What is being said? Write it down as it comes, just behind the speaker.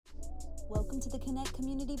Welcome to the Connect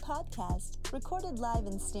Community Podcast, recorded live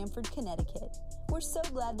in Stamford, Connecticut. We're so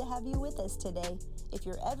glad to have you with us today. If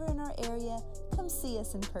you're ever in our area, come see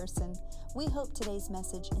us in person. We hope today's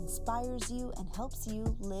message inspires you and helps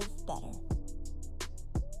you live better.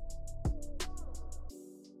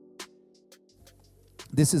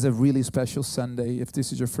 This is a really special Sunday. If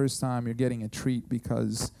this is your first time, you're getting a treat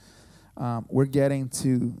because we're getting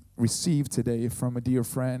to receive today from a dear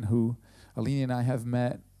friend who Alina and I have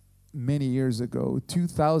met many years ago.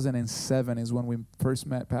 2007 is when we first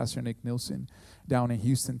met Pastor Nilson down in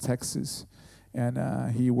Houston, Texas.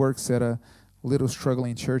 And he works at a little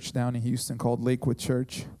struggling church down in Houston called Lakewood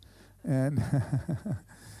Church. And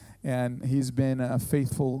and he's been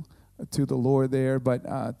faithful to the Lord there.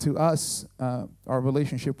 But to us, our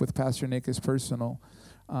relationship with Pastor Nick is personal.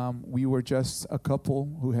 We were just a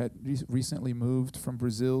couple who had recently moved from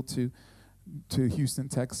Brazil to Houston,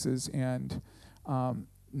 Texas, and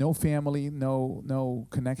no family, no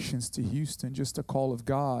connections to Houston, just a call of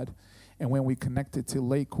God. And when we connected to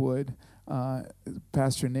Lakewood,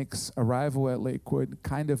 Pastor Nick's arrival at Lakewood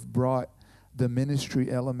kind of brought the ministry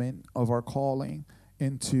element of our calling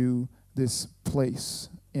into this place.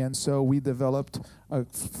 And so we developed a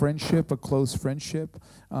friendship, a close friendship.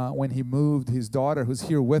 When he moved, his daughter, who's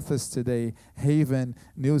here with us today, Haven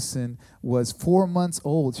Nilson, was 4 months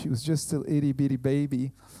old. She was just an itty-bitty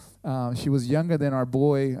baby. She was younger than our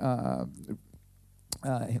boy,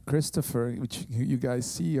 Christopher, which you guys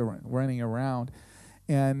see running around.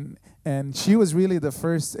 And she was really the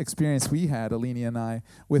first experience we had, Alina and I,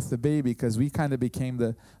 with the baby, because we kind of became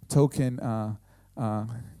the token,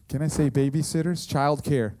 can I say babysitters? Child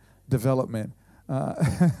care development.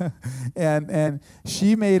 And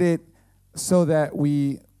she made it so that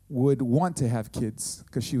we would want to have kids,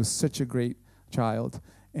 because she was such a great child.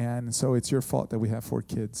 And so it's your fault that we have 4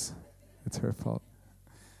 kids. It's her fault.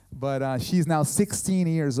 But she's now 16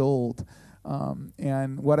 years old.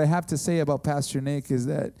 And what I have to say about Pastor Nick is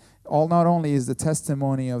that not only is the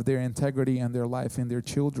testimony of their integrity and their life in their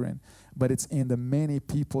children, but it's in the many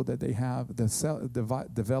people that they have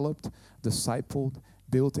developed, discipled,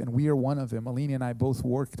 built, and we are one of them. Alina and I both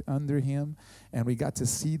worked under him, and we got to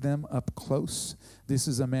see them up close. This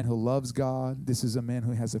is a man who loves God. This is a man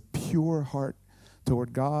who has a pure heart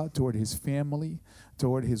toward God, toward his family,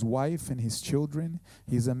 toward his wife and his children.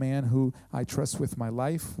 He's a man who I trust with my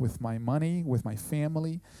life, with my money, with my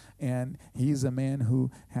family. And he's a man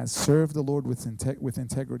who has served the Lord with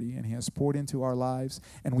integrity, and he has poured into our lives.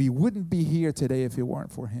 And we wouldn't be here today if it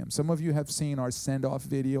weren't for him. Some of you have seen our send-off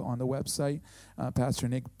video on the website. Pastor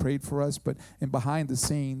Nick prayed for us, but behind the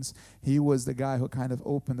scenes, he was the guy who kind of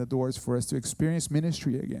opened the doors for us to experience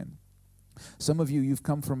ministry again. Some of you, you've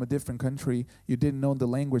come from a different country. You didn't know the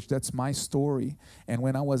language. That's my story. And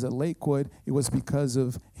when I was at Lakewood, it was because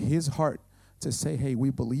of his heart to say, hey, we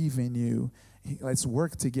believe in you. Let's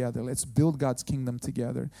work together. Let's build God's kingdom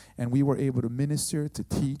together. And we were able to minister, to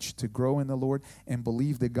teach, to grow in the Lord, and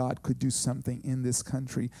believe that God could do something in this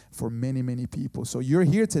country for many, many people. So you're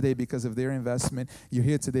here today because of their investment. You're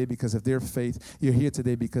here today because of their faith. You're here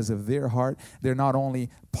today because of their heart. They're not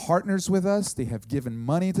only partners with us, they have given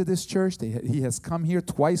money to this church. He has come here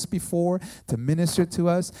twice before to minister to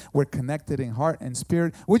us. We're connected in heart and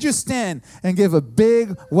spirit. Would you stand and give a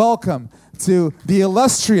big welcome to the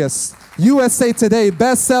illustrious USA Today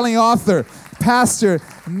best-selling author, Pastor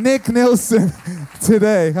Nick Nilson,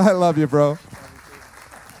 today. I love you, bro.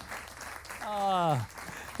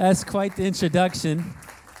 That's quite the introduction.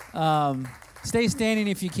 Stay standing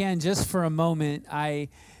if you can just for a moment. I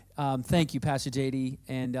thank you, Pastor JD.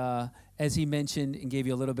 And as he mentioned and gave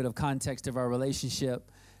you a little bit of context of our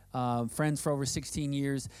relationship, friends for over 16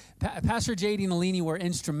 years. Pastor JD and Alini were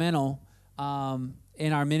instrumental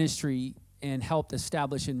in our ministry and helped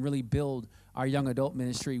establish and really build our young adult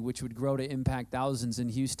ministry, which would grow to impact thousands in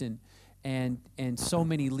Houston. And so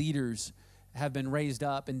many leaders have been raised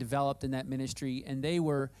up and developed in that ministry, and they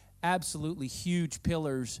were absolutely huge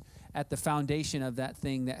pillars at the foundation of that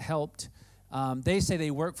thing that helped. They say they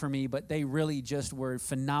work for me, but they really just were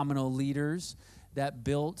phenomenal leaders that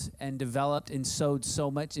built and developed and sowed so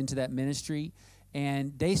much into that ministry.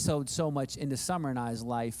 And they sowed so much into Summer and I's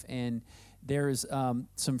life. And there's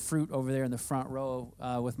some fruit over there in the front row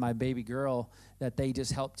with my baby girl that they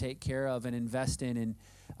just helped take care of and invest in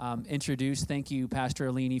and introduce. Thank you,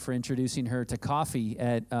 Pastor Alini, for introducing her to coffee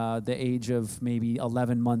at the age of maybe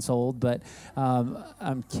 11 months old. But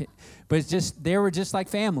it's just they were just like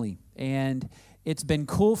family. And it's been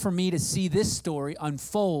cool for me to see this story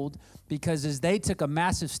unfold, because as they took a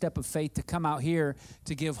massive step of faith to come out here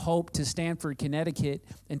to give hope to Stamford, Connecticut,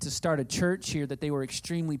 and to start a church here that they were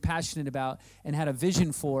extremely passionate about and had a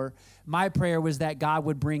vision for, my prayer was that God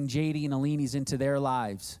would bring JD and Alini's into their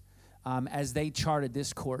lives as they charted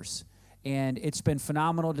this course. And it's been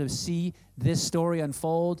phenomenal to see this story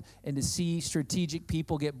unfold and to see strategic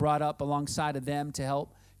people get brought up alongside of them to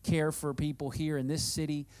help care for people here in this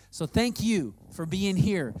city. So thank you for being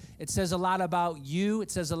here. It says a lot about you. It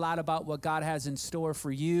says a lot about what God has in store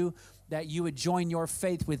for you, that you would join your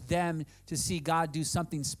faith with them to see God do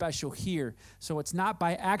something special here. So it's not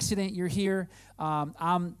by accident you're here.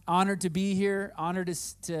 I'm honored to be here, honored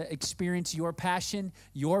to experience your passion,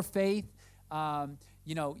 your faith,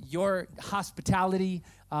 your hospitality.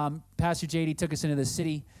 Pastor JD took us into the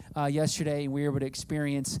city yesterday, and we were able to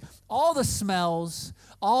experience all the smells,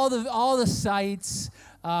 all the sights.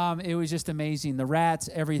 It was just amazing. The rats,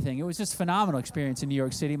 everything. It was just a phenomenal experience in New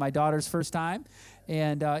York City. My daughter's first time,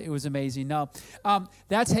 and it was amazing. No,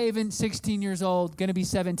 that's Haven, 16 years old, going to be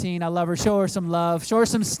 17. I love her. Show her some love. Show her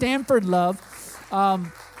some Stamford love.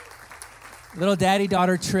 Little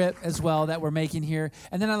daddy-daughter trip as well that we're making here.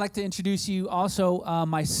 And then I'd like to introduce you also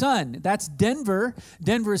my son. That's Denver.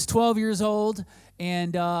 Denver is 12 years old,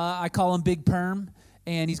 and I call him Big Perm.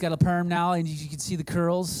 And he's got a perm now, and you can see the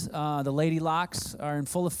curls. The lady locks are in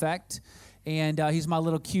full effect. And he's my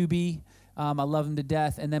little QB. I love him to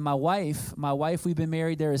death. And then my wife, we've been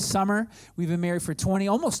married there is Summer. We've been married for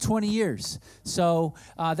almost 20 years. So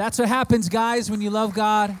that's what happens, guys, when you love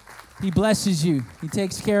God. He blesses you. He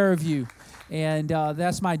takes care of you. And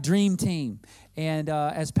that's my dream team. And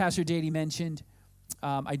as Pastor JD mentioned,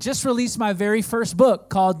 I just released my very first book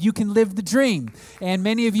called You Can Live the Dream. And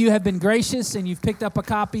many of you have been gracious and you've picked up a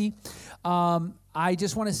copy. I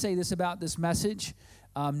just want to say this about this message.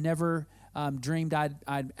 Never dreamed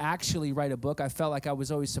I'd actually write a book. I felt like I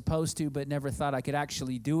was always supposed to, but never thought I could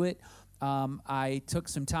actually do it. I took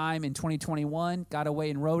some time in 2021, got away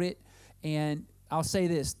and wrote it. And I'll say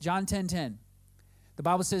this, John 10:10. The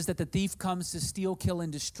Bible says that the thief comes to steal, kill,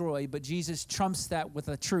 and destroy, but Jesus trumps that with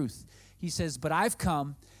a truth. He says, but I've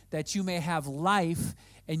come that you may have life,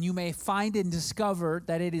 and you may find and discover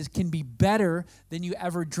that can be better than you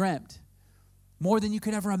ever dreamt, more than you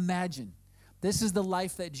could ever imagine. This is the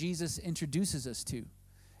life that Jesus introduces us to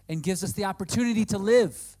and gives us the opportunity to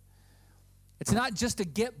live. It's not just a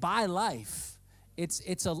get-by life.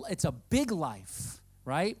 It's a big life,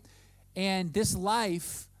 right? And this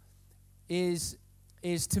life is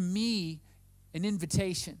to me an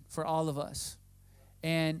invitation for all of us.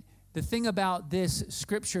 And the thing about this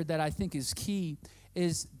scripture that I think is key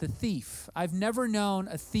is the thief. I've never known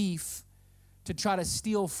a thief to try to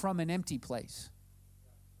steal from an empty place.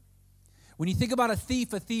 When you think about a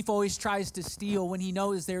thief always tries to steal when he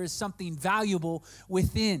knows there is something valuable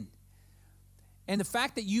within. And the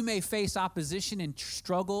fact that you may face opposition and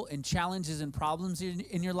struggle and challenges and problems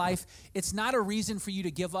in your life, it's not a reason for you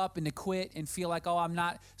to give up and to quit and feel like, oh, I'm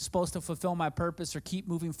not supposed to fulfill my purpose or keep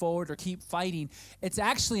moving forward or keep fighting. It's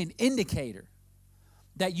actually an indicator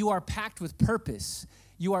that you are packed with purpose.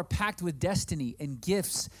 You are packed with destiny and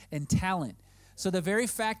gifts and talent. So the very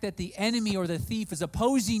fact that the enemy or the thief is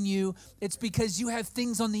opposing you, it's because you have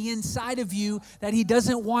things on the inside of you that he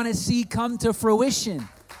doesn't want to see come to fruition.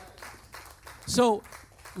 So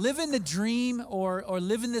living the dream or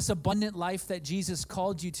living this abundant life that Jesus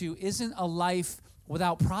called you to isn't a life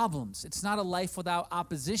without problems. It's not a life without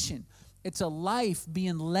opposition. It's a life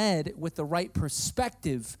being led with the right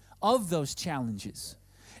perspective of those challenges.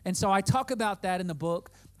 And so I talk about that in the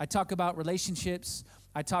book. I talk about relationships.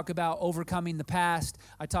 I talk about overcoming the past.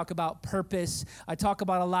 I talk about purpose. I talk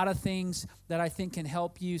about a lot of things that I think can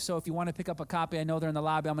help you. So if you want to pick up a copy, I know they're in the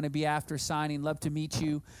lobby. I'm going to be after signing. Love to meet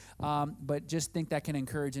you. But just think that can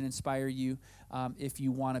encourage and inspire you if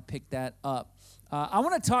you want to pick that up. I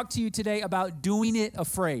want to talk to you today about doing it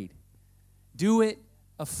afraid. Do it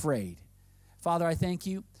afraid. Father, I thank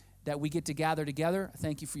you that we get to gather together. I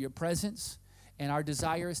thank you for your presence. And our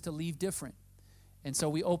desire is to leave different. And so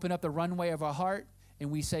we open up the runway of our heart. And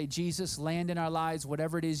we say, Jesus, land in our lives,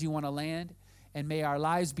 whatever it is you want to land, and may our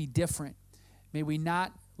lives be different. May we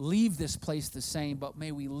not leave this place the same, but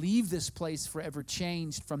may we leave this place forever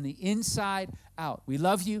changed from the inside out. We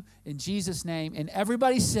love you in Jesus' name. And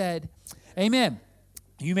everybody said, amen.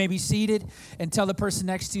 You may be seated and tell the person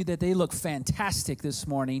next to you that they look fantastic this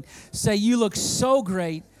morning. Say, you look so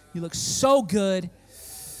great. You look so good.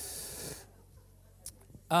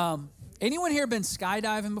 Anyone here been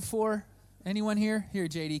skydiving before? Anyone here? Here,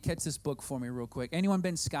 JD, catch this book for me real quick. Anyone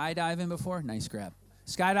been skydiving before? Nice grab.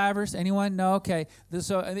 Skydivers? Anyone? No? Okay.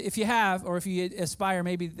 So if you have, or if you aspire,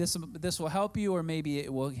 maybe this will help you, or maybe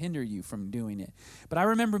it will hinder you from doing it. But I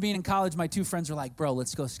remember being in college, my two friends were like, bro,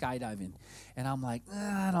 let's go skydiving. And I'm like,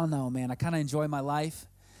 I don't know, man. I kind of enjoy my life,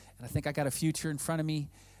 and I think I got a future in front of me.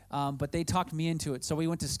 But they talked me into it. So we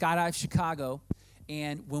went to Skydive Chicago,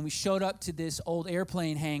 and when we showed up to this old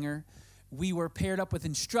airplane hangar, we were paired up with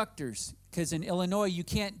instructors, because in Illinois, you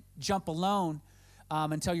can't jump alone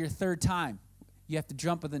until your third time. You have to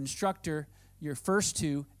jump with an instructor your first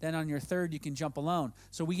two, then on your third, you can jump alone.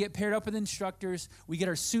 So we get paired up with instructors. We get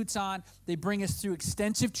our suits on. They bring us through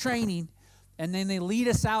extensive training, and then they lead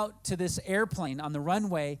us out to this airplane on the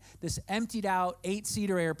runway, this emptied out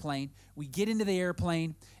 8-seater airplane. We get into the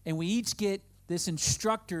airplane, and we each get this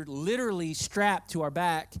instructor literally strapped to our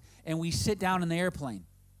back, and we sit down in the airplane.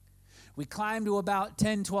 We climb to about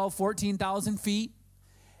 10, 12, 14,000 feet,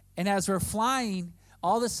 and as we're flying,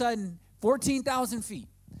 all of a sudden, 14,000 feet,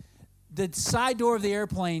 the side door of the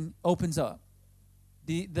airplane opens up.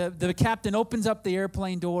 The captain opens up the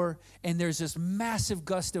airplane door, and there's this massive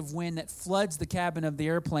gust of wind that floods the cabin of the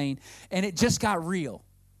airplane, and it just got real,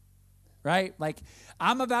 right? Like,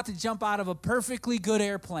 I'm about to jump out of a perfectly good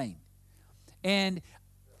airplane, and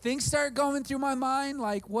things start going through my mind,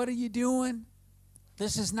 like, what are you doing?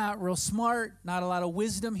 This is not real smart, not a lot of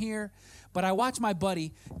wisdom here. But I watch my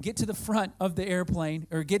buddy get to the front of the airplane,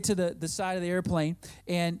 or get to the side of the airplane,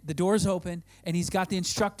 and the door's open, and he's got the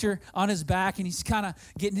instructor on his back, and he's kind of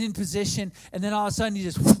getting in position, and then all of a sudden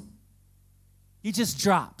he just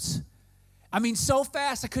drops. I mean, so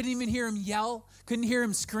fast I couldn't even hear him yell, couldn't hear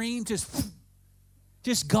him scream,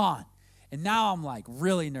 just gone. And now I'm like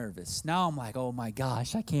really nervous. Now I'm like, oh my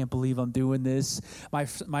gosh, I can't believe I'm doing this.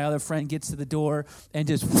 My other friend gets to the door and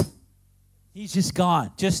he's just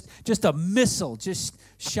gone. Just a missile, just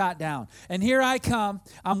shot down. And here I come.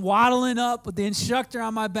 I'm waddling up with the instructor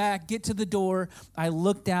on my back, get to the door. I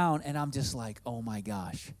look down, and I'm just like, oh, my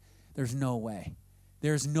gosh. There's no way.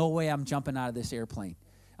 There's no way I'm jumping out of this airplane.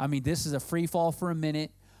 I mean, this is a free fall for a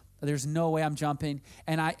minute. There's no way I'm jumping.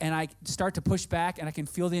 And I start to push back, and I can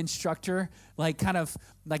feel the instructor like kind of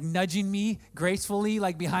like nudging me gracefully,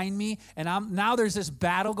 like behind me. And now there's this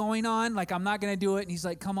battle going on. Like, I'm not going to do it. And he's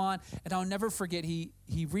like, come on. And I'll never forget, he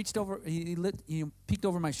reached over, he peeked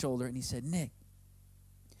over my shoulder, and he said, Nick,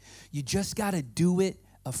 you just got to do it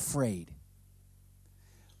afraid.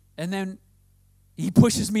 And then he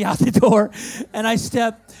pushes me out the door, and I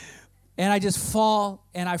step, and I just fall,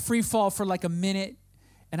 and I free fall for like a minute.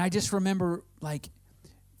 And I just remember, like,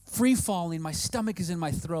 free falling. My stomach is in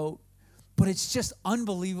my throat, but it's just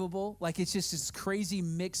unbelievable. Like, it's just this crazy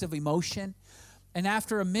mix of emotion. And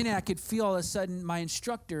after a minute, I could feel all of a sudden my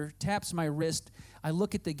instructor taps my wrist. I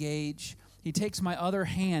look at the gauge. He takes my other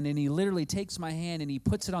hand, and he literally takes my hand, and he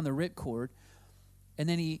puts it on the ripcord. And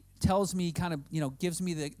then he tells me, kind of, gives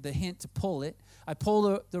me the hint to pull it. I pull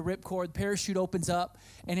the ripcord, parachute opens up,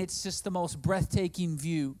 and it's just the most breathtaking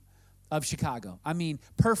view of Chicago. I mean,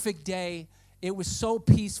 perfect day. It was so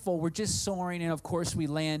peaceful. We're just soaring, and of course, we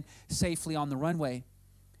land safely on the runway.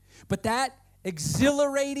 But that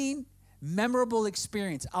exhilarating, memorable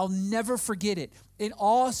experience, I'll never forget it. It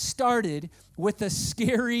all started with a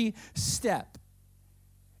scary step.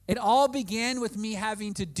 It all began with me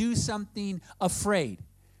having to do something afraid.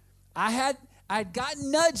 I'd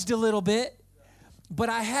gotten nudged a little bit, but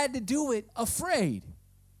I had to do it afraid.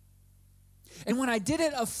 And when I did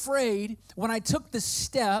it afraid, when I took the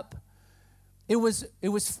step, it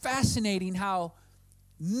was fascinating how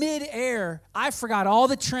midair, I forgot all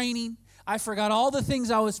the training. I forgot all the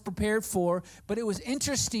things I was prepared for, but it was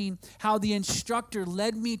interesting how the instructor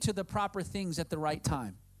led me to the proper things at the right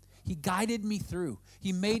time. He guided me through.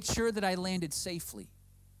 He made sure that I landed safely.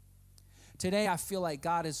 Today, I feel like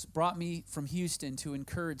God has brought me from Houston to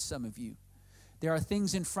encourage some of you. There are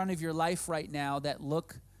things in front of your life right now that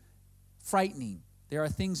look frightening. There are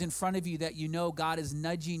things in front of you that you know God is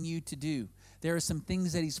nudging you to do. There are some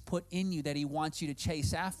things that he's put in you that he wants you to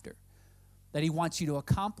chase after, that he wants you to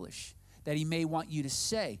accomplish, that he may want you to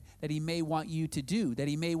say, that he may want you to do, that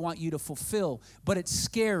he may want you to fulfill, but it's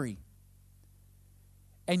scary.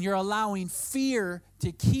 And you're allowing fear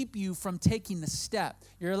to keep you from taking the step.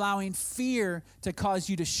 You're allowing fear to cause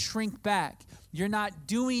you to shrink back. You're not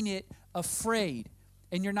doing it afraid.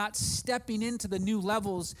 And you're not stepping into the new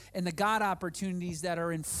levels and the God opportunities that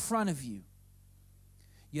are in front of you.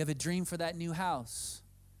 You have a dream for that new house,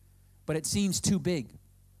 but it seems too big.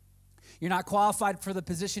 You're not qualified for the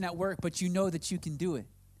position at work, but you know that you can do it.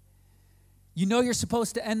 You know you're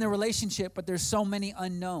supposed to end the relationship, but there's so many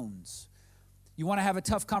unknowns. You want to have a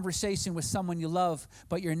tough conversation with someone you love,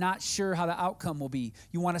 but you're not sure how the outcome will be.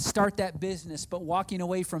 You want to start that business, but walking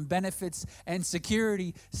away from benefits and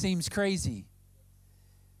security seems crazy.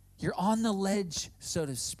 You're on the ledge, so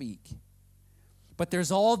to speak. But there's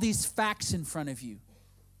all these facts in front of you.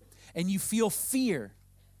 And you feel fear.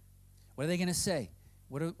 What are they going to say?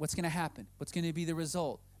 What's going to happen? What's going to be the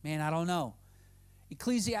result? Man, I don't know.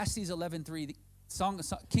 Ecclesiastes 11:3,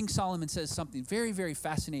 King Solomon says something very, very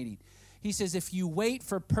fascinating. He says, if you wait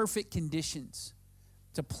for perfect conditions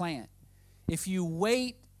to plant, if you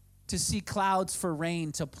wait to see clouds for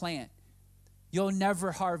rain to plant, you'll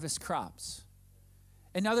never harvest crops.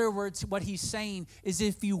 In other words, what he's saying is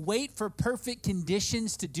if you wait for perfect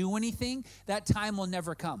conditions to do anything, that time will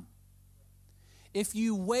never come. If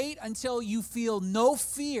you wait until you feel no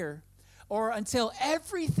fear or until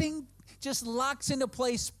everything just locks into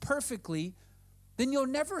place perfectly, then you'll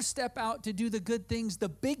never step out to do the good things, the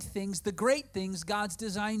big things, the great things God's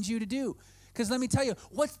designed you to do. Because let me tell you,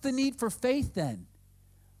 what's the need for faith then?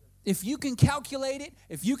 If you can calculate it,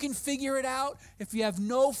 if you can figure it out, if you have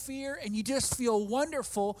no fear and you just feel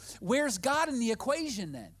wonderful, where's God in the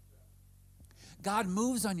equation then? God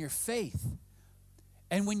moves on your faith.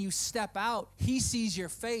 And when you step out, he sees your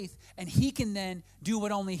faith, and he can then do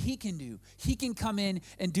what only he can do. He can come in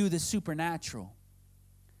and do the supernatural.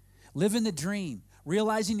 Living the dream,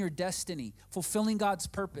 realizing your destiny, fulfilling God's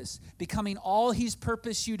purpose, becoming all he's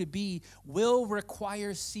purposed you to be will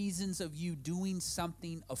require seasons of you doing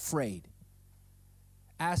something afraid.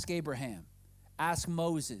 Ask Abraham. Ask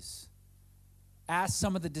Moses. Ask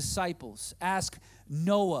some of the disciples. Ask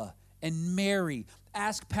Noah and Mary.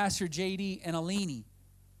 Ask Pastor JD and Alini.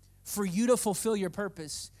 For you to fulfill your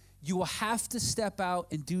purpose, you will have to step out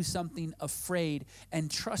and do something afraid and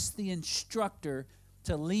trust the instructor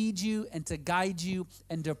to lead you and to guide you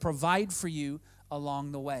and to provide for you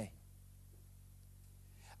along the way.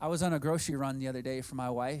 I was on a grocery run the other day for my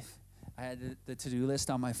wife. I had the to-do list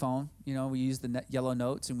on my phone. You know, we use the yellow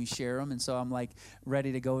notes and we share them. And so I'm like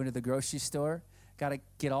ready to go into the grocery store. Got to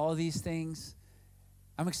get all these things.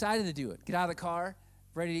 I'm excited to do it. Get out of the car,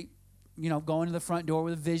 ready to, go into the front door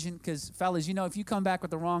with a vision. Because, fellas, if you come back with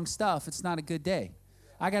the wrong stuff, it's not a good day.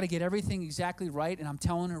 I got to get everything exactly right, and I'm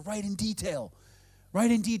telling her right in detail.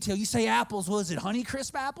 Right in detail. You say apples. Well, is it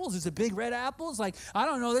Honeycrisp apples? Is it big red apples? Like, I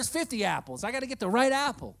don't know. There's 50 apples. I got to get the right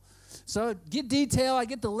apple. So get detail. I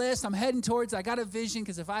get the list. I'm heading towards. I got a vision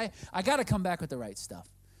because if I got to come back with the right stuff.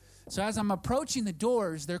 So as I'm approaching the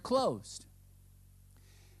doors, they're closed.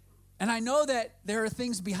 And I know that there are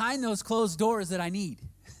things behind those closed doors that I need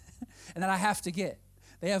and that I have to get.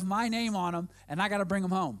 They have my name on them, and I got to bring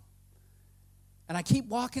them home. And I keep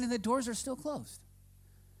walking, and the doors are still closed.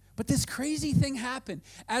 But this crazy thing happened.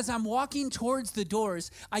 As I'm walking towards the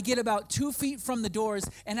doors, I get about 2 feet from the doors,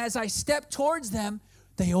 and as I step towards them,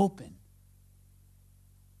 they open.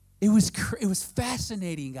 It was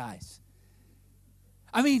fascinating, guys.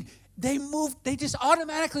 I mean, they just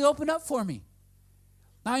automatically opened up for me.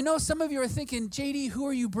 Now, I know some of you are thinking, JD, who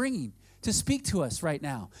are you bringing to speak to us right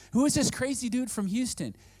now? Who is this crazy dude from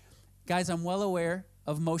Houston? Guys, I'm well aware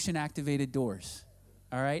of motion-activated doors,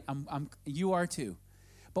 all right? You are too.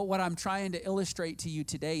 But what I'm trying to illustrate to you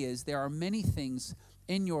today is there are many things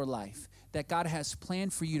in your life that God has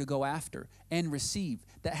planned for you to go after and receive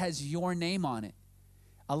that has your name on it.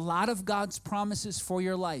 A lot of God's promises for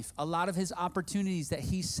your life, a lot of his opportunities that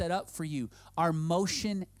he's set up for you are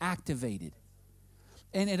motion-activated.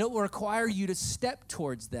 And it will require you to step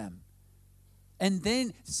towards them. And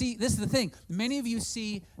then, see, this is the thing. Many of you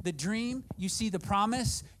see the dream, you see the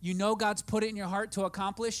promise, you know God's put it in your heart to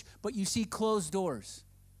accomplish, but you see closed doors.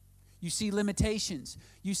 You see limitations.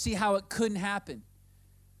 You see how it couldn't happen.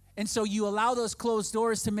 And so you allow those closed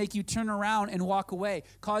doors to make you turn around and walk away,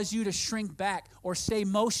 cause you to shrink back or stay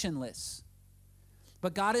motionless.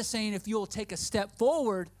 But God is saying if you'll take a step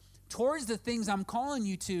forward towards the things I'm calling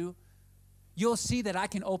you to, you'll see that I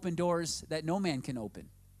can open doors that no man can open.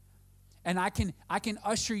 And I can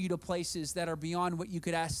usher you to places that are beyond what you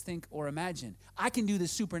could ask, think, or imagine. I can do the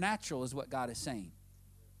supernatural is what God is saying.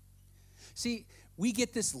 See, we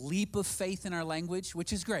get this leap of faith in our language,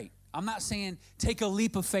 which is great. I'm not saying take a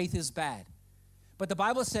leap of faith is bad. But the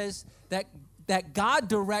Bible says that God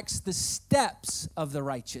directs the steps of the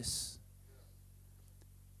righteous.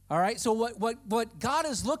 All right? So what God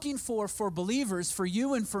is looking for believers, for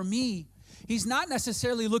you and for me, he's not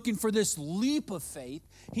necessarily looking for this leap of faith.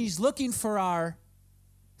 He's looking for our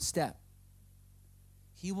step.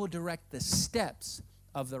 He will direct the steps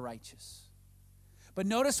of the righteous. But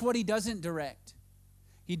notice what he doesn't direct.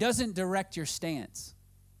 He doesn't direct your stance.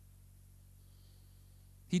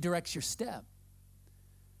 He directs your step.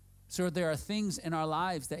 So there are things in our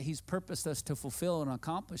lives that he's purposed us to fulfill and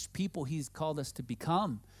accomplish, people he's called us to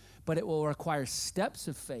become, but it will require steps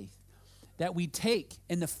of faith that we take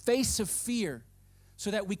in the face of fear so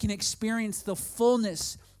that we can experience the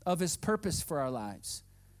fullness of his purpose for our lives.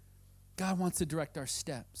 God wants to direct our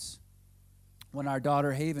steps. When our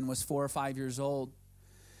daughter Haven was 4 or 5 years old,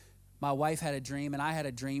 my wife had a dream, and I had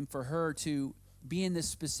a dream for her to be in this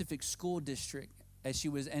specific school district as she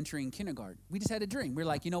was entering kindergarten. We just had a dream. We were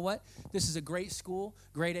like, you know what? This is a great school,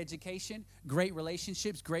 great education, great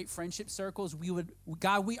relationships, great friendship circles.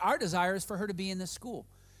 Our desire is for her to be in this school.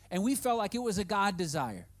 And we felt like it was a God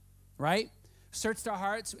desire, right? Searched our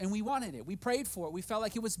hearts, and we wanted it. We prayed for it. We felt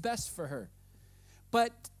like it was best for her.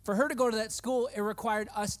 But for her to go to that school, it required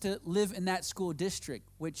us to live in that school district,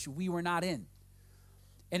 which we were not in.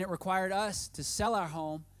 And it required us to sell our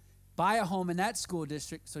home, buy a home in that school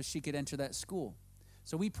district so she could enter that school.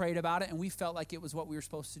 So we prayed about it, and we felt like it was what we were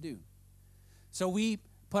supposed to do. So we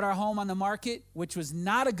put our home on the market, which was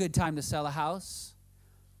not a good time to sell a house.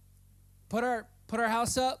 Put our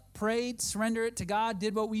house up, prayed, surrendered it to God,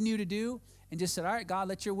 did what we knew to do, and just said, all right, God,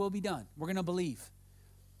 let your will be done. We're going to believe.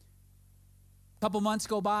 A couple months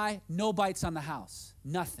go by, no bites on the house.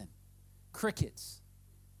 Nothing. Crickets.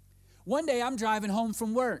 One day I'm driving home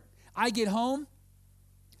from work. I get home.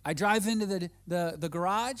 I drive into the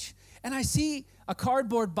garage, and I see a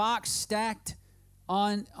cardboard box stacked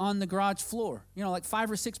on the garage floor. You know, like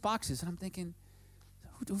 5 or 6 boxes. And I'm thinking,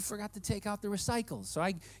 who forgot to take out the recycles? So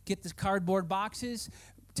I get the cardboard boxes,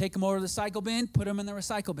 take them over to the recycle bin, put them in the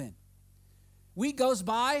recycle bin. Week goes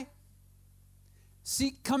by.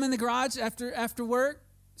 Come in the garage after work,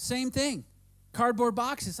 same thing. Cardboard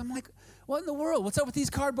boxes. I'm like, what in the world? What's up with these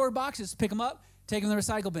cardboard boxes? Pick them up, take them to the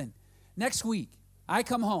recycle bin. Next week, I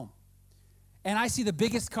come home, and I see the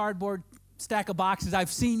biggest cardboard stack of boxes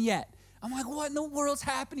I've seen yet. I'm like, what in the world's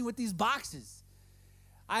happening with these boxes?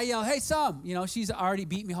 I yell, hey, she's already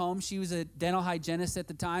beat me home. She was a dental hygienist at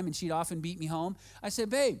the time, and she'd often beat me home. I said,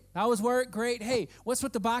 babe, how was work? Great. Hey, what's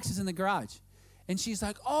with the boxes in the garage? And she's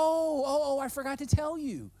like, oh, I forgot to tell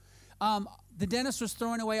you. The dentist was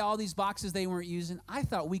throwing away all these boxes they weren't using. I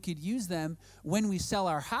thought we could use them when we sell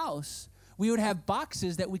our house. We would have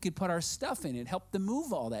boxes that we could put our stuff in. It'd help them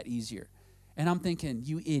move all that easier. And I'm thinking,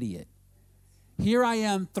 you idiot. Here I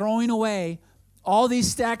am throwing away all these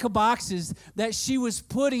stack of boxes that she was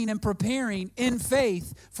putting and preparing in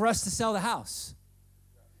faith for us to sell the house.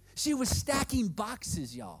 She was stacking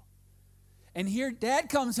boxes, y'all. And here Dad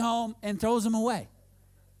comes home and throws them away.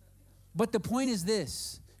 But the point is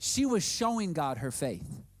this. She was showing God her faith.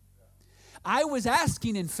 I was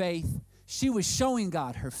asking in faith. She was showing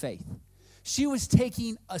God her faith. She was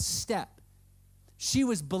taking a step. She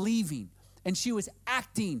was believing. And she was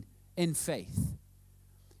acting in faith.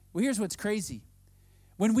 Well, here's what's crazy.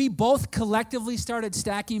 When we both collectively started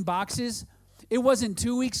stacking boxes, it wasn't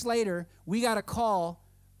 2 weeks later, we got a call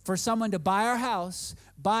for someone to buy our house,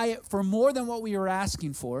 buy it for more than what we were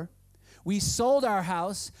asking for. We sold our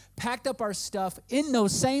house, packed up our stuff in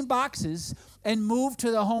those same boxes, and moved to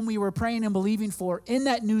the home we were praying and believing for in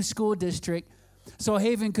that new school district so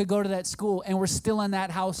Haven could go to that school, and we're still in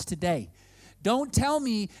that house today. Don't tell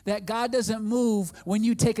me that God doesn't move when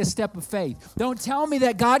you take a step of faith. Don't tell me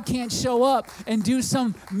that God can't show up and do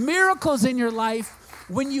some miracles in your life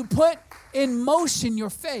when you put in motion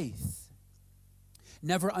your faith.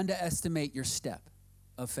 Never underestimate your step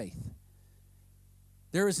of faith.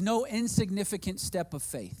 There is no insignificant step of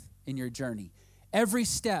faith in your journey. Every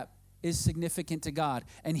step is significant to God,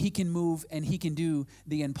 and he can move and he can do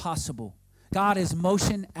the impossible. God is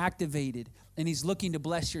motion activated, and he's looking to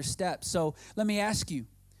bless your steps. So let me ask you,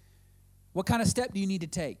 what kind of step do you need to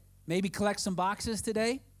take? Maybe collect some boxes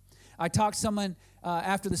today. I talked to someone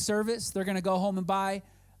after the service. They're going to go home and buy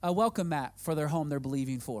a welcome mat for their home they're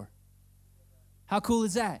believing for. How cool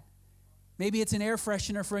is that? Maybe it's an air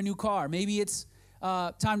freshener for a new car. Maybe it's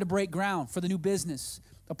time to break ground for the new business.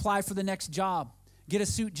 Apply for the next job. Get a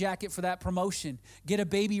suit jacket for that promotion. Get a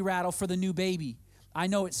baby rattle for the new baby. I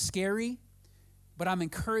know it's scary, but I'm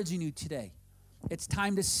encouraging you today. It's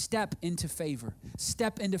time to step into favor,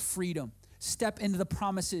 step into freedom, step into the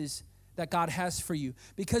promises that God has for you.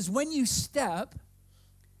 Because when you step,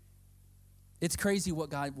 it's crazy what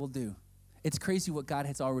God will do. It's crazy what God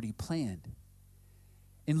has already planned.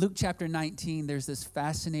 In Luke chapter 19, there's this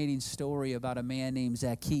fascinating story about a man named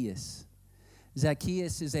Zacchaeus.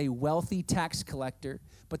 Zacchaeus is a wealthy tax collector,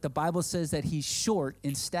 but the Bible says that he's short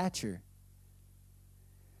in stature.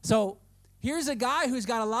 So here's a guy who's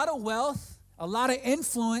got a lot of wealth, a lot of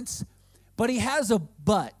influence, but he has a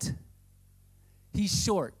butt. He's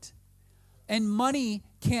short. And money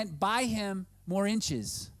can't buy him more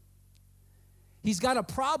inches. He's got a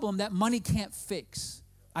problem that money can't fix.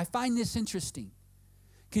 I find this interesting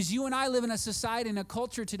because you and I live in a society and a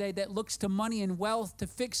culture today that looks to money and wealth to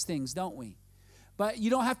fix things, don't we? But you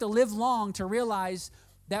don't have to live long to realize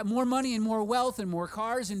that more money and more wealth and more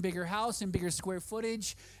cars and bigger house and bigger square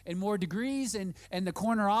footage and more degrees and the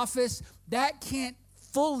corner office, that can't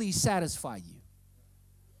fully satisfy you.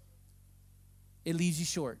 It leaves you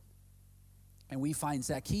short. And we find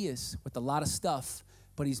Zacchaeus with a lot of stuff,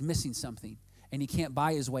 but he's missing something, and he can't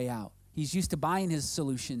buy his way out. He's used to buying his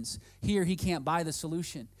solutions. Here, he can't buy the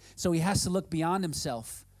solution, so he has to look beyond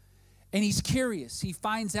himself. And he's curious. He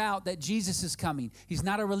finds out that Jesus is coming. He's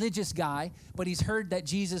not a religious guy, but he's heard that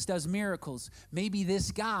Jesus does miracles. Maybe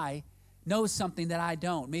this guy knows something that I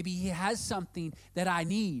don't. Maybe he has something that I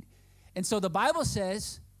need. And so the Bible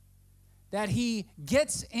says that he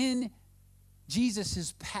gets in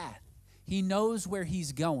Jesus' path. He knows where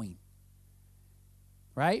he's going.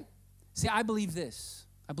 Right? See, I believe this.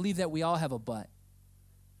 I believe that we all have a but.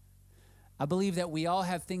 I believe that we all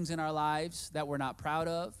have things in our lives that we're not proud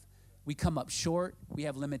of. We come up short. We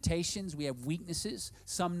have limitations. We have weaknesses.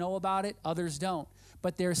 Some know about it. Others don't.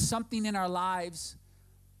 But there's something in our lives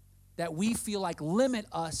that we feel like limit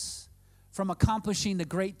us from accomplishing the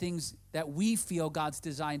great things that we feel God's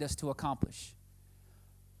designed us to accomplish.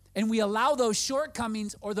 And we allow those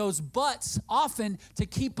shortcomings or those buts often to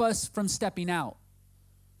keep us from stepping out.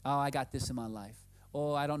 Oh, I got this in my life.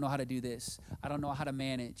 Oh, I don't know how to do this. I don't know how to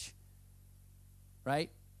manage. Right?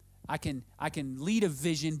 I can lead a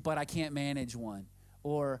vision, but I can't manage one.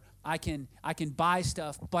 Or I can buy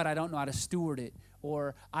stuff, but I don't know how to steward it.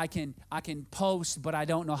 Or I can post, but I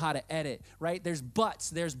don't know how to edit. Right? There's buts.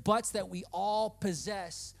 There's buts that we all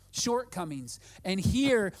possess, shortcomings. And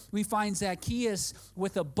here we find Zacchaeus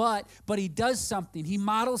with a but he does something. He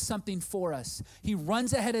models something for us. He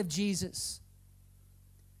runs ahead of Jesus.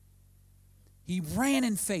 He ran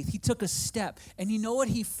in faith. He took a step. And you know what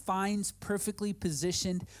he finds perfectly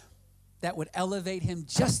positioned that would elevate him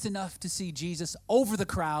just enough to see Jesus over the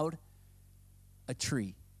crowd? A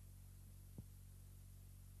tree.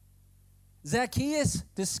 Zacchaeus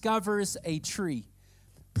discovers a tree,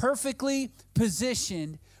 perfectly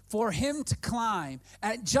positioned for him to climb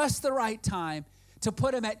at just the right time, to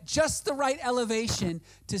put him at just the right elevation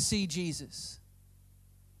to see Jesus.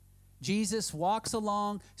 Jesus walks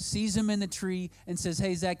along, sees him in the tree, and says,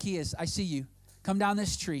 hey, Zacchaeus, I see you. Come down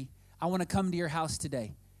this tree. I want to come to your house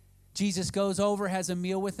today. Jesus goes over, has a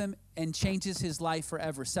meal with him, and changes his life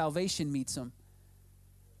forever. Salvation meets him.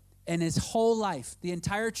 And his whole life, the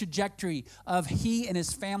entire trajectory of he and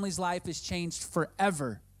his family's life is changed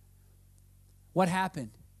forever. What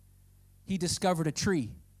happened? He discovered a tree.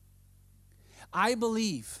 I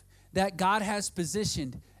believe that God has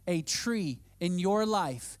positioned a tree in your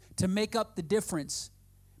life to make up the difference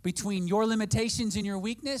between your limitations and your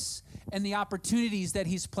weakness and the opportunities that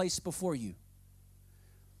he's placed before you.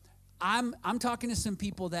 I'm talking to some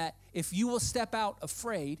people that if you will step out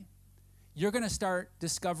afraid, you're going to start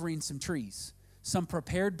discovering some trees, some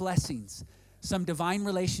prepared blessings, some divine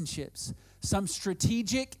relationships, some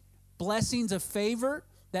strategic blessings of favor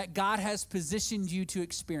that God has positioned you to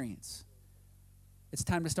experience. It's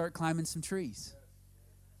time to start climbing some trees.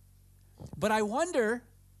 But I wonder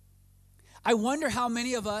how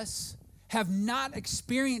many of us have not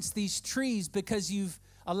experienced these trees because you've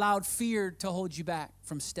allowed fear to hold you back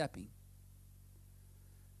from stepping.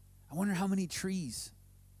 I wonder how many trees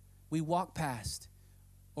we walk past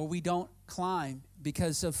or we don't climb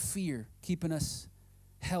because of fear keeping us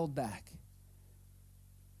held back.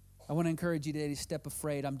 I want to encourage you today to step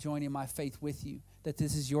afraid. I'm joining my faith with you that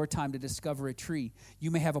this is your time to discover a tree.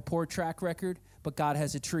 You may have a poor track record, but God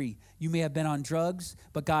has a tree. You may have been on drugs,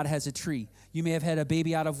 but God has a tree. You may have had a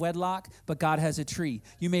baby out of wedlock, but God has a tree.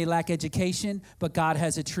 You may lack education, but God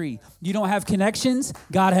has a tree. You don't have connections,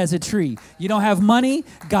 God has a tree. You don't have money,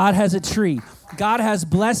 God has a tree. God has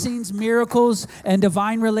blessings, miracles, and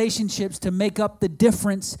divine relationships to make up the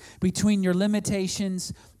difference between your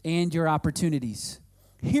limitations and your opportunities.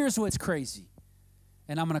 Here's what's crazy,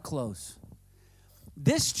 and I'm going to close.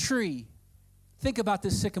 This tree, think about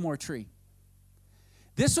this sycamore tree.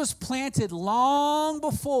 This was planted long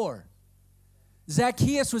before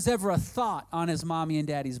Zacchaeus was ever a thought on his mommy and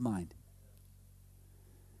daddy's mind.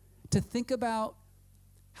 To think about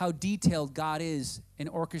how detailed God is in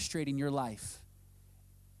orchestrating your life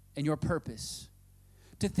and your purpose.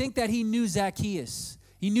 To think that he knew Zacchaeus.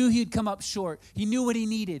 He knew he'd come up short. He knew what he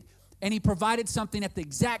needed. And he provided something at the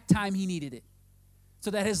exact time he needed it so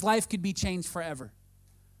that his life could be changed forever.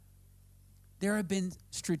 There have been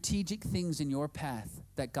strategic things in your path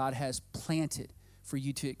that God has planted for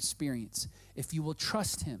you to experience. If you will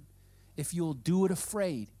trust him, if you'll do it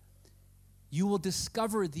afraid, you will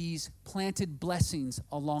discover these planted blessings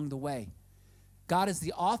along the way. God is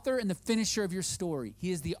the author and the finisher of your story.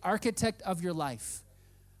 He is the architect of your life.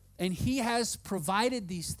 And he has provided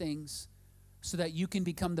these things so that you can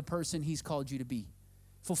become the person he's called you to be.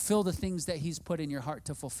 Fulfill the things that he's put in your heart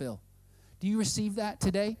to fulfill. Do you receive that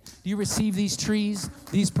today? Do you receive these trees,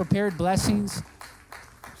 these prepared blessings?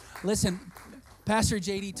 Listen, Pastor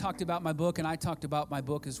JD talked about my book, and I talked about my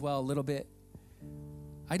book as well a little bit.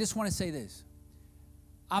 I just want to say this.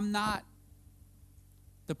 I'm not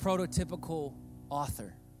the prototypical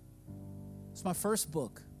author. It's my first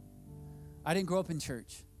book. I didn't grow up in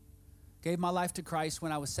church. Gave my life to Christ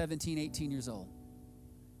when I was 17, 18 years old.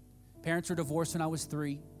 Parents were divorced when I was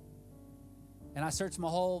 3. And I searched my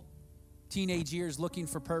whole teenage years looking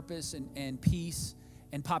for purpose and peace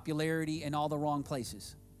and popularity in all the wrong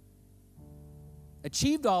places.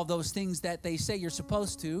 Achieved all those things that they say you're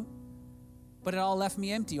supposed to, but it all left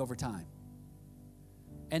me empty over time.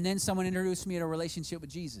 And then someone introduced me to a relationship with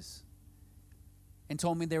Jesus and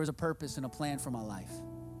told me there was a purpose and a plan for my life.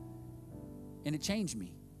 And it changed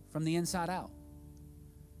me from the inside out.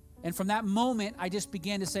 And from that moment, I just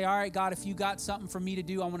began to say, all right, God, if you got something for me to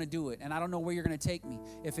do, I want to do it. And I don't know where you're going to take me.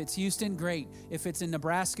 If it's Houston, great. If it's in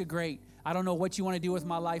Nebraska, great. I don't know what you want to do with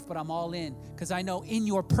my life, but I'm all in. Because I know in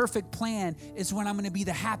your perfect plan is when I'm going to be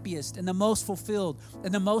the happiest and the most fulfilled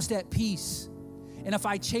and the most at peace. And if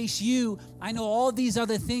I chase you, I know all these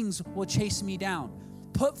other things will chase me down.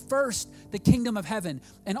 Put first the kingdom of heaven,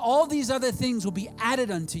 and all these other things will be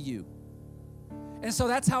added unto you. And so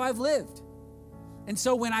that's how I've lived. And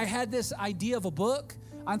so when I had this idea of a book,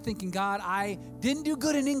 I'm thinking, God, I didn't do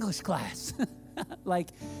good in English class. Like,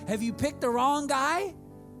 have you picked the wrong guy?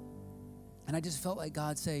 And I just felt like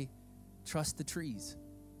God say, trust the trees.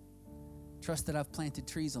 Trust that I've planted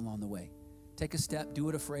trees along the way. Take a step, do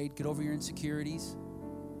it afraid, get over your insecurities.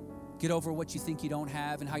 Get over what you think you don't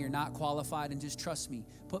have and how you're not qualified, and just trust me.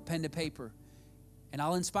 Put pen to paper, and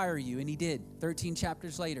I'll inspire you. And he did, 13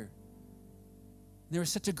 chapters later. There was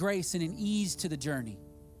such a grace and an ease to the journey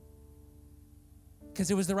because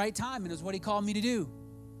it was the right time and it was what he called me to do.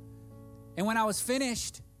 And when I was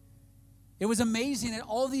finished, it was amazing at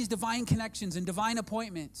all these divine connections and divine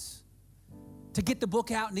appointments to get the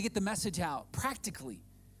book out and to get the message out practically,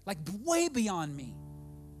 like way beyond me.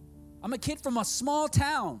 I'm a kid from a small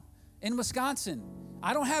town in Wisconsin.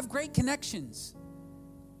 I don't have great connections.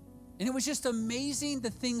 And it was just amazing the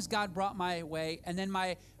things God brought my way. And then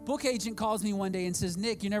my book agent calls me one day and says,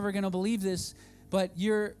 Nick, you're never going to believe this, but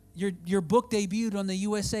your book debuted on the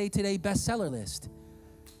USA Today bestseller list.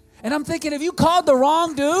 And I'm thinking, have you called the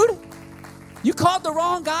wrong dude? You called the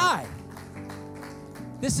wrong guy.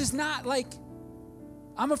 This is not like,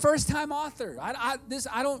 I'm a first-time author. I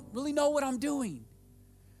don't really know what I'm doing.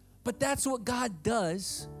 But that's what God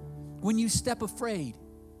does when you step afraid.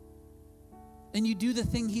 And you do the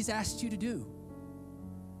thing he's asked you to do.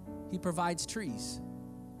 He provides trees.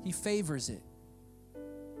 He favors it.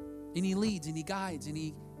 And he leads and he guides and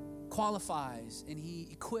he qualifies and he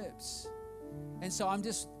equips. And so I'm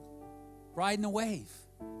just riding a wave,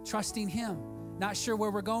 trusting him. Not sure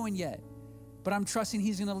where we're going yet, but I'm trusting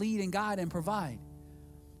he's going to lead and guide and provide.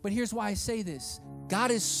 But here's why I say this. God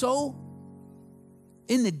is so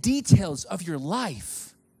in the details of your life.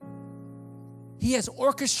 He has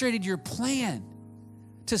orchestrated your plan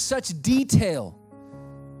to such detail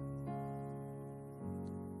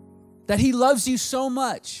that he loves you so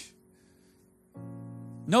much,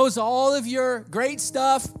 knows all of your great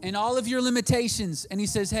stuff and all of your limitations. And he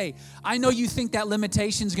says, hey, I know you think that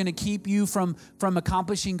limitation is going to keep you from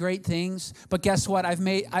accomplishing great things, but guess what?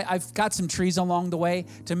 I've got some trees along the way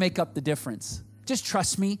to make up the difference. Just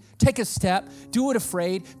trust me. Take a step. Do it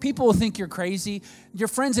afraid. People will think you're crazy. Your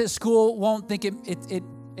friends at school won't think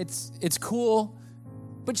it's cool.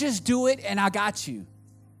 But just do it, and I got you.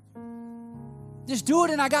 Just do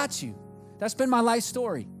it, and I got you. That's been my life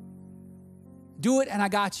story. Do it, and I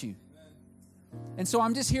got you. And so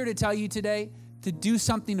I'm just here to tell you today to do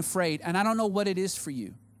something afraid. And I don't know what it is for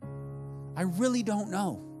you. I really don't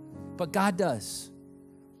know. But God does.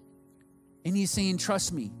 And he's saying,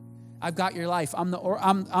 trust me. I've got your life. I'm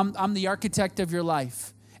the architect of your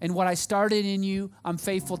life. And what I started in you, I'm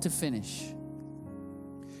faithful to finish.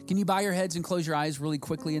 Can you bow your heads and close your eyes really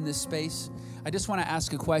quickly in this space? I just want to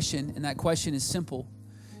ask a question, and that question is simple.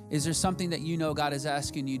 Is there something that you know God is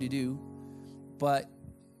asking you to do, but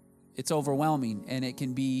it's overwhelming and it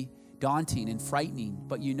can be daunting and frightening,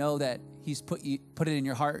 but you know that he's put it in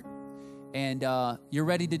your heart and you're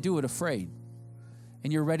ready to do it afraid?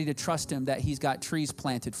 And you're ready to trust him that he's got trees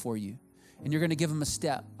planted for you. And you're going to give him a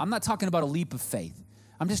step. I'm not talking about a leap of faith.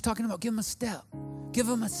 I'm just talking about give him a step. Give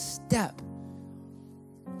him a step.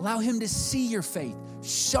 Allow him to see your faith.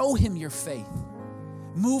 Show him your faith.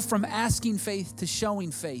 Move from asking faith to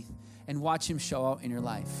showing faith and watch him show out in your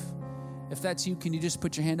life. If that's you, can you just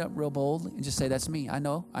put your hand up real bold and just say, that's me. I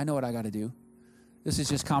know what I got to do. This is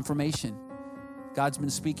just confirmation. God's been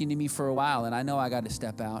speaking to me for a while, and I know I got to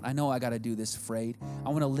step out. I know I got to do this afraid. I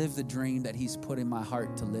want to live the dream that he's put in my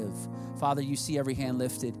heart to live. Father, you see every hand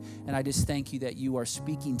lifted, and I just thank you that you are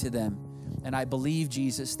speaking to them. And I believe,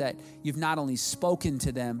 Jesus, that you've not only spoken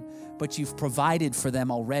to them, but you've provided for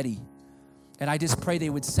them already. And I just pray they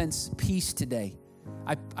would sense peace today.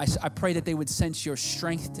 I pray that they would sense your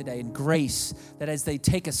strength today and grace, that as they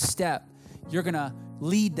take a step, you're going to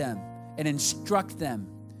lead them and instruct them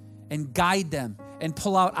and guide them and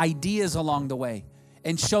pull out ideas along the way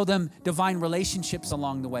and show them divine relationships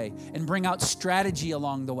along the way and bring out strategy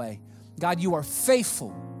along the way. God, you are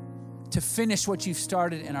faithful to finish what you've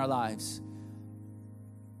started in our lives.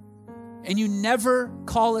 And you never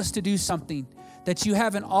call us to do something that you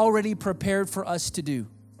haven't already prepared for us to do.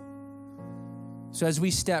 So as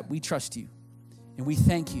we step, we trust you. And we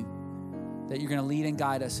thank you that you're going to lead and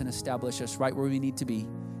guide us and establish us right where we need to be.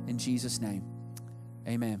 In Jesus' name,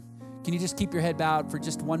 amen. Can you just keep your head bowed for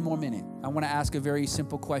just one more minute? I want to ask a very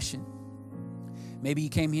simple question. Maybe you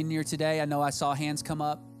came in here today. I know I saw hands come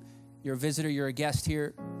up. You're a visitor. You're a guest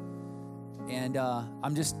here. And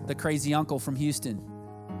I'm just the crazy uncle from Houston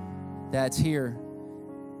that's here.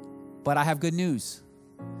 But I have good news.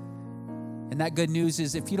 And that good news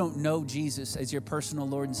is if you don't know Jesus as your personal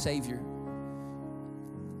Lord and Savior,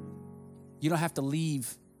 you don't have to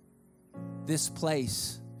leave this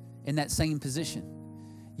place in that same position.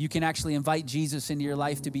 You can actually invite Jesus into your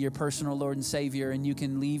life to be your personal Lord and Savior, and you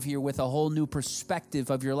can leave here with a whole new perspective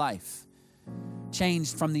of your life,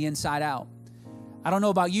 changed from the inside out. I don't know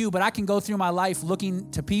about you, but I can go through my life looking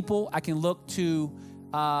to people. I can look to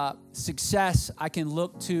success. I can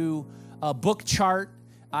look to a book chart.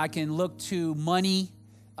 I can look to money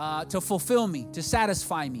to fulfill me, to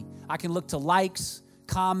satisfy me. I can look to likes,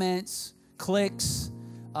 comments, clicks.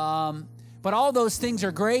 But all those things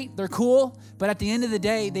are great. They're cool. But at the end of the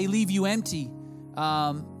day, they leave you empty,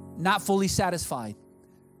 not fully satisfied.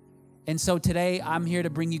 And so today, I'm here to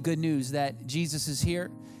bring you good news that Jesus is here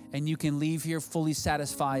and you can leave here fully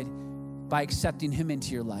satisfied by accepting him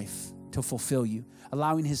into your life to fulfill you,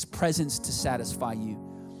 allowing his presence to satisfy you,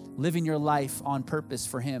 living your life on purpose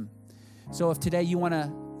for him. So if today you want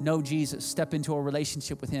to know Jesus, step into a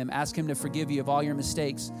relationship with him, ask him to forgive you of all your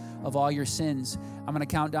mistakes, of all your sins. I'm going to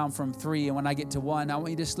count down from 3, and when I get to 1, I want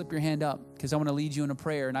you to slip your hand up because I want to lead you in a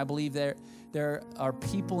prayer. And I believe there are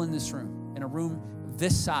people in this room, in a room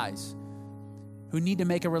this size, who need to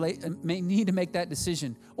make that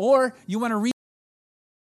decision. Or you want to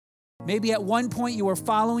maybe at one point you were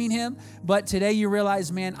following him, but today you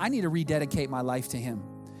realize, man, I need to rededicate my life to him.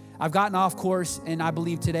 I've gotten off course, and I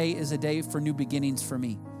believe today is a day for new beginnings for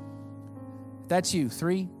me. If that's you.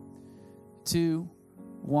 3, 2,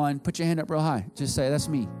 1. Put your hand up real high. Just say, that's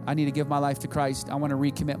me. I need to give my life to Christ. I want to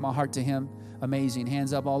recommit my heart to him. Amazing.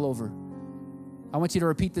 Hands up all over. I want you to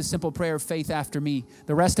repeat this simple prayer of faith after me.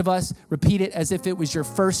 The rest of us, repeat it as if it was your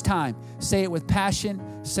first time. Say it with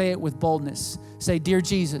passion. Say it with boldness. Say, dear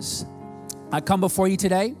Jesus, I come before you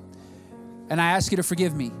today, and I ask you to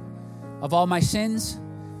forgive me of all my sins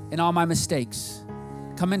and all my mistakes.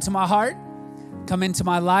 Come into my heart, come into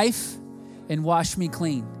my life, and wash me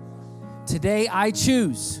clean. Today, I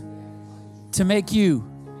choose to make you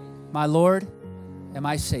my Lord and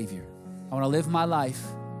my Savior. I want to live my life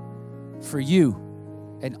for you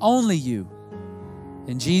and only you.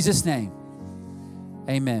 In Jesus' name,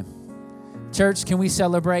 amen. Church, can we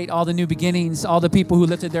celebrate all the new beginnings, all the people who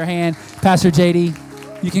lifted their hand? Pastor JD,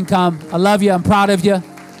 you can come. I love you. I'm proud of you.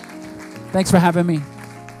 Thanks for having me.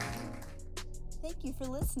 Thank you for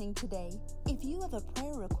listening today. If you have a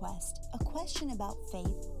prayer request, a question about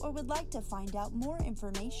faith, or would like to find out more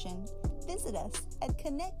information, visit us at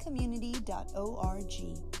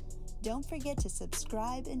connectcommunity.org. Don't forget to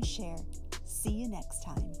subscribe and share. See you next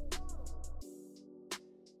time.